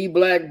reach D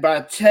Black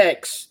by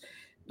text,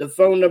 the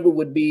phone number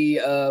would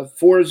be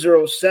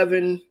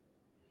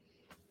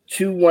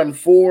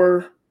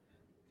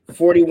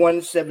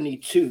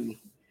 407-214-4172.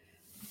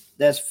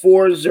 That's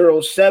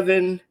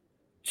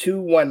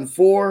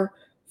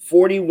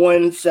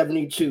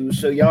 407-214-4172.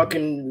 So y'all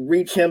can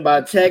reach him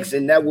by text,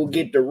 and that will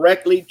get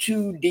directly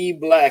to D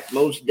Black,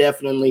 most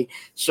definitely.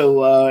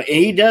 So and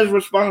he does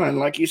respond,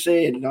 like you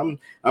said.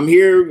 I'm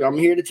here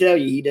to tell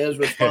you he does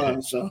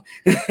respond. So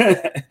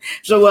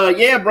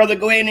yeah, brother,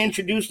 go ahead and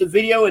introduce the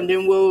video, and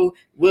then we'll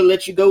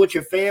let you go with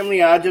your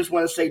family. I just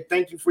want to say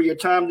thank you for your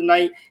time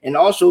tonight, and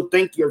also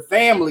thank your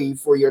family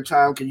for your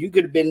time, because you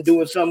could have been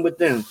doing something with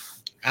them.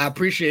 I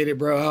appreciate it,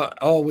 bro.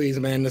 Always,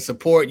 man. The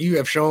support you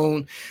have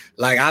shown,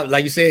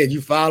 like you said,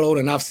 you followed,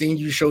 and I've seen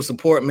you show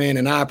support, man,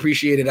 and I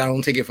appreciate it. I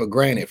don't take it for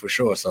granted, for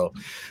sure. So,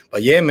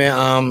 but yeah,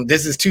 man,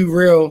 this is Too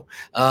Real,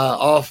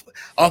 off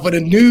of the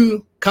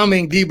new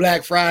coming D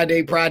Black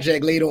Friday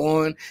project later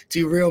on.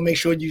 Too Real. Make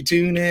sure you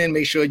tune in.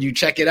 Make sure you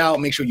check it out.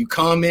 Make sure you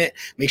comment.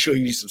 Make sure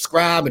you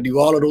subscribe and do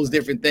all of those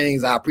different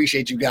things. I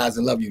appreciate you guys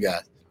and love you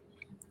guys.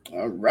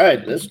 All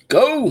right, let's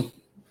go.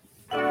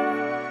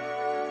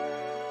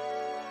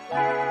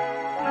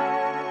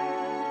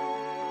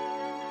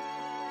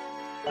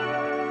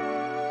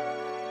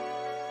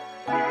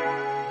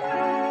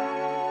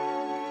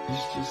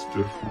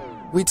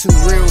 We too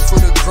real for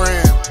the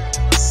gram.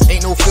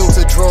 Ain't no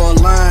filter, draw a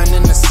line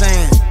in the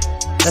sand.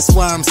 That's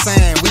why I'm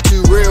saying we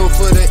too real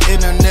for the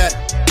internet.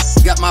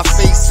 Got my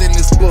face in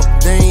this book,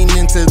 they ain't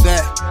into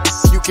that.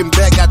 You can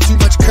bet, got too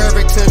much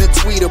character to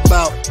tweet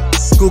about.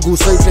 Google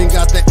search ain't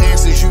got the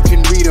answers you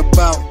can read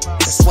about.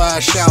 That's why I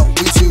shout,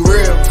 we too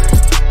real.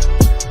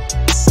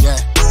 Yeah,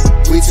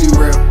 we too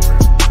real.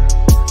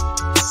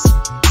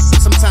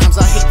 Sometimes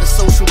I hate the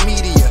social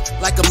media,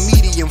 like a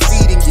medium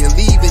feeding you,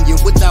 leaving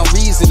you without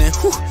reasoning.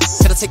 Whew.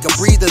 Gotta take a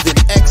breather, then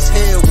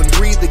exhale and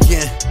breathe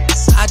again.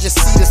 I just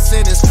see the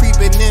sinners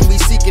creeping in. We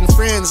seeking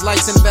friends,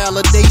 likes and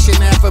validation,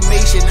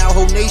 affirmation. Our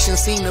whole nation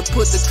seem to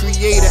put the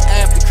creator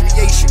after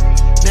creation.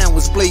 Now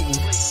it's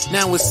blatant.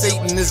 Now it's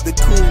Satan is the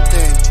cool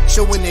thing,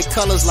 showing their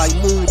colors like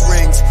mood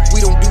rings. We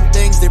don't do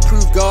things that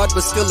prove God,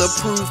 but still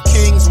approve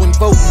kings when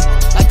voting.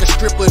 Like a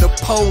stripper to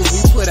pose,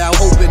 we put our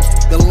hope in.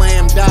 The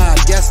lamb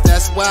died, guess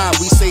that's why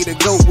we say the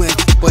goat win.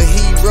 But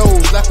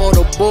heroes left on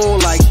the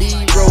bull like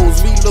D-Rose.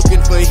 We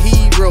looking for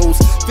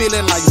heroes,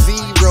 feeling like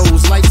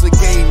zeros. Life's a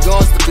game,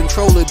 God's the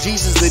controller,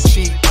 Jesus the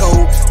cheat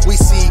code. We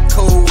see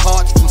cold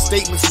hearts from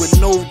statements with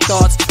no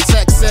thoughts.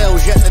 Sex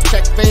sells, yet the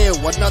check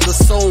failed. Another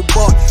soul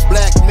bought,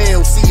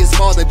 blackmail, see his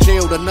father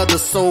jailed. Another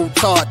soul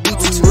taught. We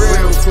too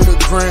real for the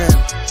gram.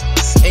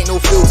 Ain't no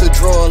filter,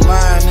 draw a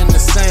line in the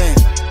sand.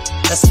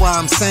 That's why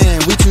I'm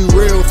saying we too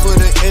real for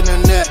the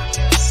internet.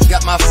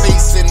 Got my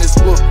face in this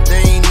book,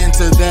 they ain't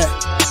into that.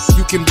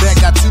 You can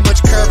bet, got too much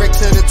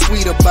character to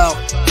tweet about.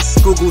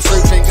 Google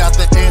search ain't got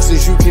the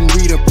answers you can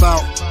read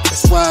about.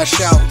 That's why I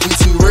shout, we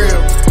too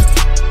real.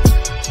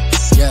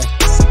 Yeah,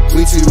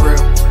 we too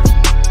real.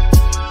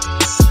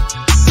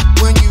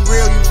 When you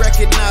real, you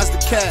recognize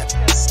the cat,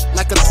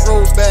 like a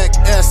throwback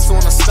S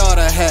on a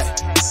starter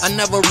hat. I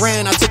never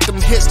ran, I took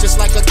them hits just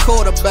like a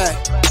quarterback.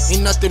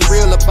 Ain't nothing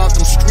real about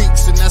them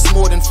streets, and that's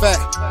more than fact.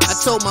 I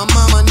told my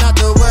mama not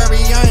to worry,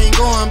 I ain't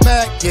going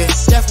back. Yeah,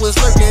 death was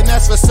lurking,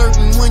 that's for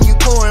certain when you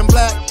pouring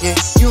black. Yeah,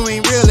 you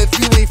ain't real if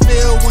you ain't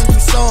feel when you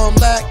saw him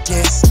black.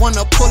 Yeah,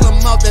 wanna pull him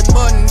out that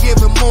mud and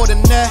give him more than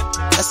that.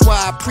 That's why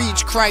I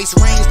preach Christ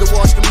reigns to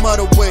wash the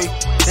mud away.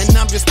 And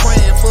I'm just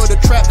praying for the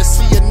trap to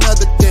see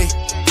another day,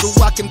 so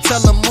I can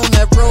tell them on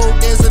that road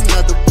there's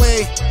another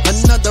way.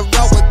 Another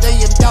route where they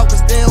in doubt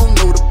cause they don't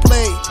know the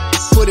play.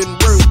 Put in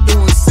work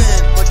doing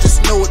sin, but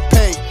just know it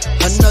pay.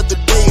 Another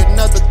day,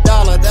 another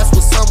dollar, that's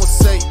what some would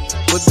say.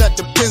 But that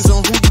depends on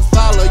who you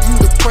follow, you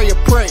to pray or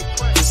pray.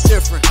 It's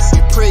different,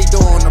 you prayed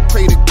on or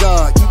pray to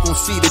God, you gon'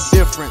 see the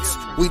difference.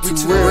 We too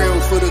real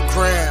for the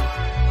gram.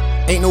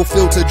 Ain't no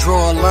filter,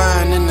 draw a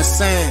line in the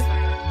sand.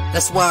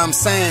 That's why I'm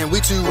saying we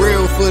too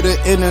real for the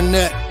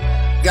internet.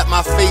 Got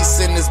my face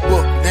in this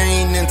book, they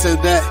ain't into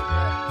that.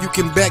 You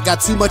can bet,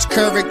 got too much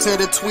character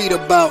to tweet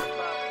about.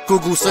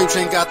 Google search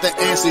ain't got the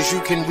answers you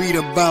can read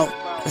about.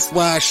 That's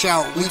why I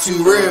shout, we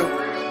too real.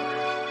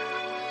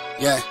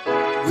 Yeah,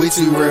 we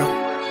too real.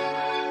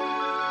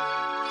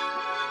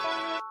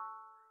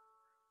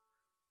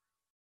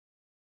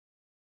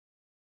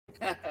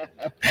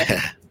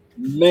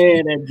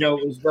 Man, that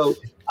joke was dope.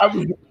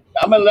 I'm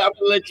gonna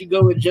let you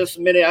go in just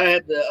a minute. I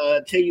had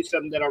to tell you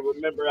something that I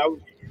remember. I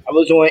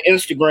was on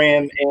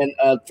Instagram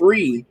and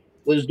 3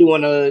 was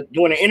doing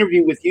an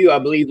interview with you, I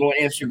believe, on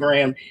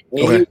Instagram, and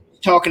he was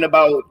talking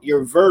about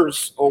your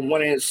verse on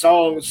one of his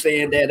songs,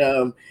 saying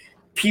that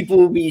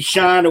people be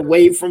shying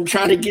away from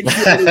trying to get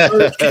you in the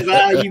verse because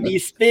how you be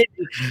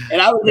spitting.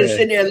 And I was just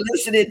sitting there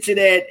listening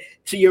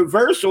to your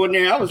verse on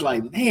there. I was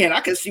like, man, I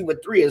can see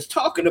what 3 is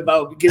talking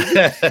about because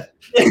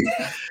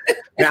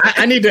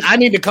I need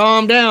to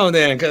calm down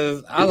then,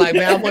 because I like,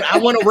 man, I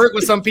want to work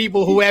with some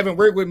people who haven't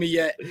worked with me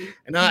yet.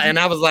 And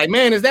I was like,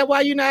 man, is that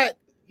why you're not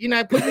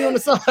putting me on the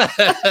song?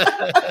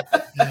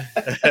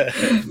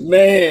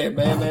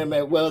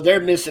 man. Well,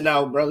 they're missing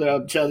out, brother.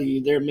 I'm telling you,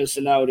 they're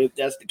missing out if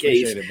that's the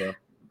case. Appreciate it, bro.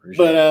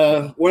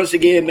 But once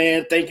again,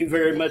 man, thank you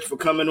very much for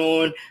coming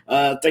on.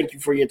 Thank you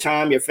for your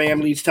time, your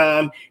family's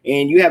time,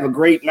 and you have a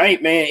great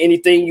night, man.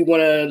 Anything you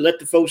want to let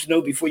the folks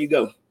know before you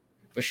go?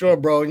 For sure,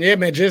 bro. Yeah,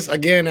 man, just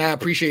again, I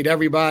appreciate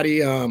everybody.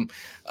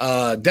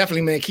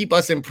 Definitely, man, keep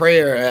us in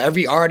prayer.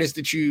 Every artist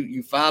that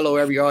you follow,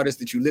 every artist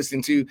that you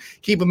listen to,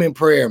 keep them in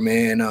prayer,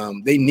 man.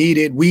 They need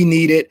it. We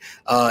need it.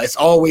 It's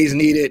always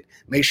needed.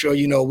 Make sure,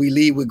 we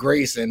lead with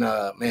grace, and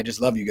man,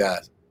 just love you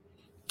guys.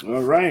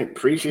 All right.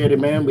 Appreciate it,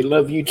 man. We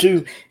love you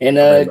too.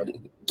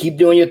 And keep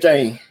doing your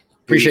thing.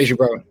 Appreciate you,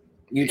 bro.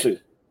 You too.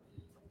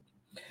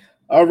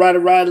 All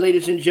right,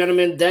 ladies and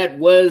gentlemen. That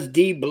was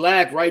D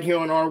Black right here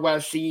on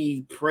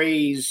RYC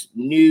Praise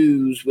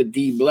News with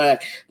D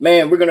Black.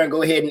 Man, we're going to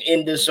go ahead and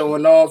end this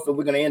on off, and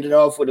we're going to end it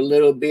off with a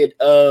little bit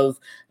of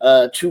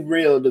Too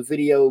Real, the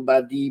video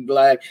by D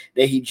Black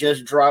that he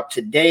just dropped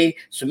today.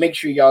 So make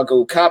sure y'all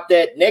go cop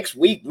that. Next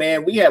week,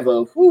 man, we have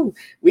a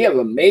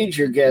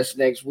major guest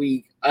next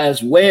week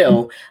as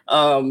well.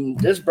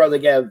 This brother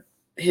got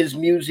his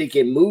music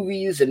in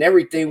movies and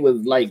everything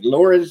with like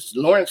Lawrence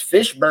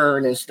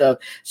Fishburne and stuff.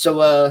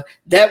 So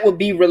that will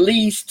be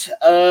released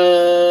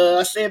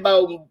I say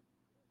about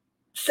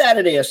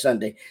Saturday or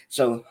Sunday.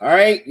 So all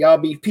right, y'all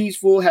be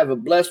peaceful, have a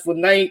blessful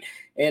night,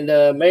 and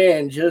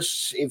man,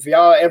 just if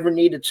y'all ever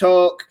need to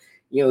talk,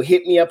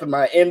 hit me up in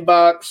my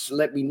inbox,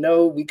 let me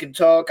know, we can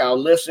talk. I'll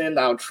listen,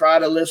 I'll try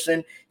to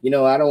listen. I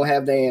don't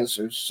have the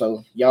answers.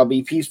 So y'all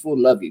be peaceful,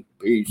 love you,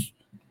 peace.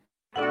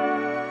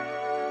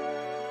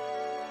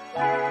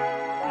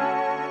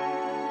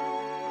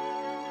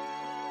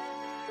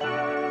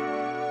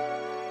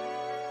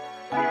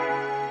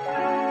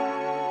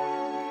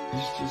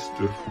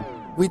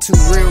 We too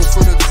real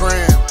for the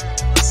gram.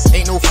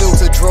 Ain't no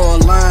filter, draw a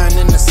line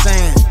in the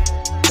sand.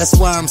 That's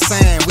why I'm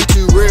saying we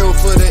too real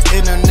for the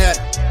internet.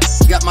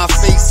 Got my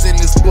face in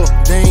this book,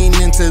 they ain't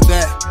into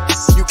that.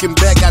 You can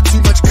bet, got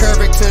too much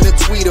character to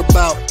tweet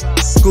about.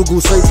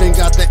 Google search ain't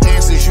got the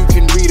answers you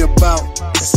can read about.